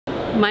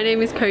My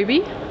name is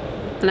Cobi,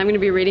 and I'm going to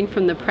be reading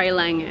from the Prey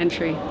Lang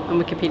entry on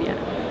Wikipedia.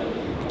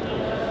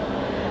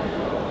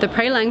 The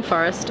Prey Lang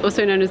forest,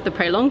 also known as the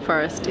Prey Long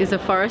forest, is a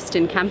forest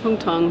in Kampong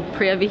Thong,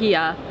 Pria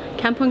Vihia,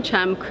 Kampong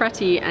Cham,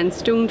 Krati and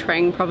Stung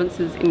Treng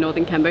provinces in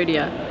northern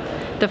Cambodia.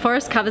 The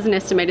forest covers an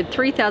estimated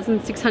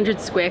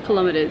 3,600 square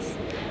kilometres.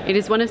 It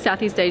is one of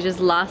Southeast Asia's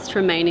last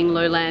remaining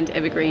lowland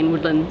evergreen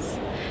woodlands.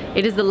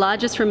 It is the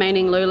largest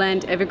remaining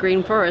lowland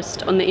evergreen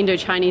forest on the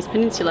Indo-Chinese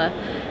peninsula,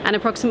 and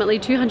approximately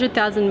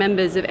 200,000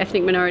 members of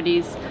ethnic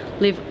minorities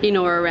live in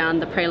or around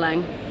the Prey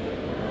Lang.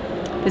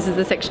 This is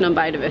the section on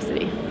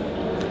biodiversity.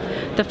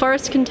 The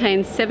forest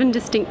contains 7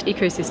 distinct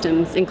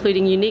ecosystems,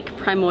 including unique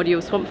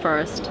primordial swamp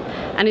forest,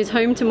 and is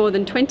home to more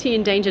than 20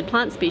 endangered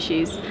plant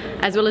species,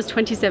 as well as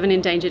 27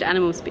 endangered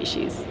animal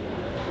species.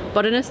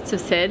 Botanists have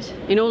said,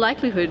 in all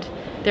likelihood,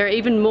 there are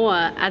even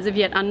more as of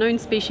yet unknown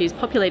species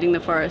populating the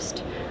forest,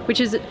 which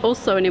is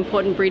also an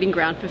important breeding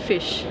ground for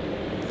fish.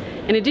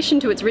 In addition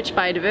to its rich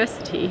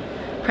biodiversity,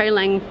 Prey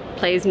Lang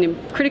plays a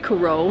critical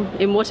role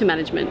in water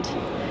management.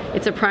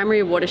 It's a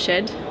primary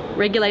watershed,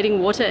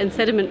 regulating water and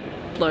sediment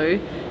flow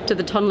to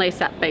the Tonle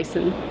Sap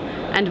Basin,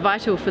 and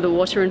vital for the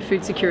water and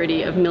food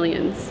security of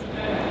millions.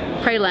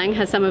 Prey Lang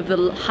has some of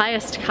the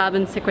highest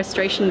carbon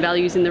sequestration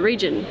values in the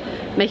region,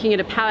 making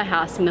it a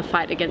powerhouse in the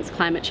fight against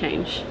climate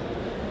change.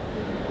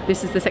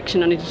 This is the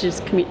section on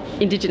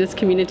Indigenous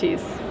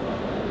communities.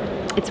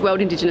 It's World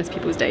Indigenous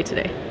Peoples Day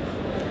today.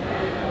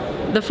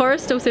 The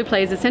forest also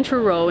plays a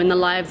central role in the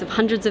lives of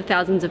hundreds of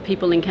thousands of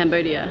people in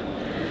Cambodia.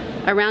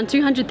 Around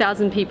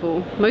 200,000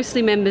 people,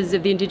 mostly members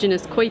of the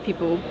indigenous Khoi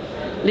people,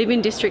 live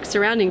in districts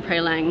surrounding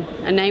Prey Lang,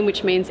 a name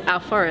which means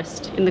our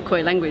forest in the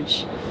Khoi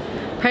language.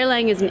 Prey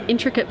Lang is an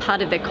intricate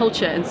part of their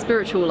culture and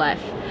spiritual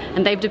life,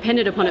 and they've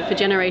depended upon it for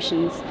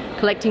generations,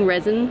 collecting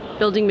resin,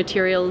 building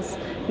materials,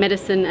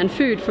 medicine and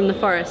food from the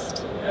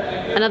forest.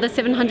 Another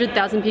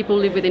 700,000 people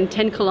live within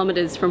 10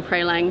 kilometres from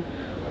Prey Lang,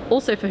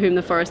 also for whom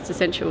the forest is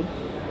essential.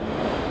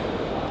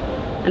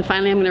 And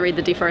finally, I'm going to read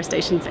the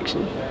deforestation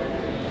section.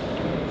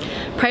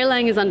 Prey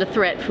Lang is under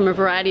threat from a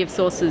variety of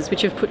sources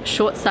which have put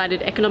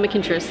short-sighted economic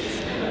interests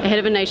ahead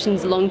of a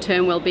nation's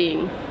long-term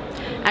well-being.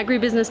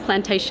 Agribusiness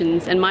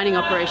plantations and mining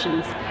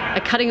operations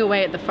are cutting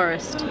away at the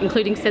forest,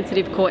 including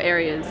sensitive core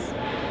areas.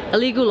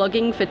 Illegal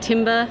logging for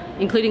timber,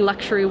 including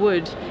luxury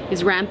wood,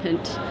 is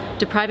rampant,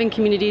 depriving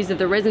communities of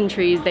the resin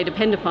trees they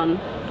depend upon.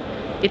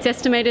 It's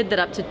estimated that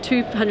up to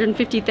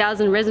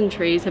 250,000 resin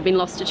trees have been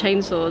lost to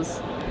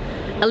chainsaws.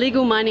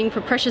 Illegal mining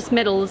for precious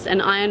metals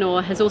and iron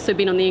ore has also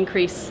been on the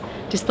increase,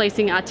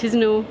 displacing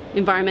artisanal,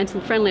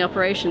 environmentally friendly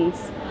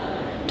operations.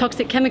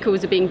 Toxic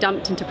chemicals are being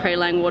dumped into Prey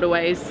Lang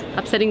waterways,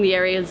 upsetting the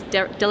area's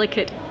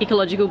delicate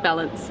ecological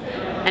balance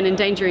and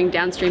endangering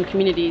downstream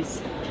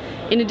communities.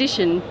 In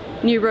addition,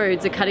 new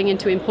roads are cutting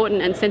into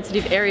important and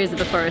sensitive areas of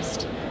the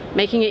forest,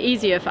 making it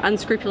easier for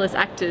unscrupulous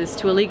actors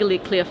to illegally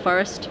clear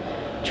forest,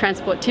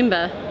 transport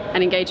timber,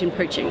 and engage in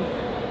poaching.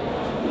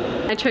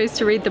 I chose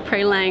to read the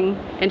Prey Lang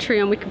entry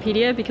on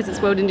Wikipedia because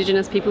it's World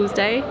Indigenous Peoples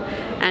Day,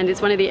 and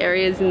it's one of the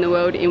areas in the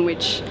world in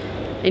which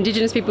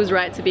Indigenous people's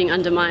rights are being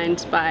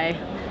undermined by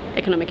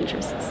economic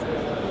interests.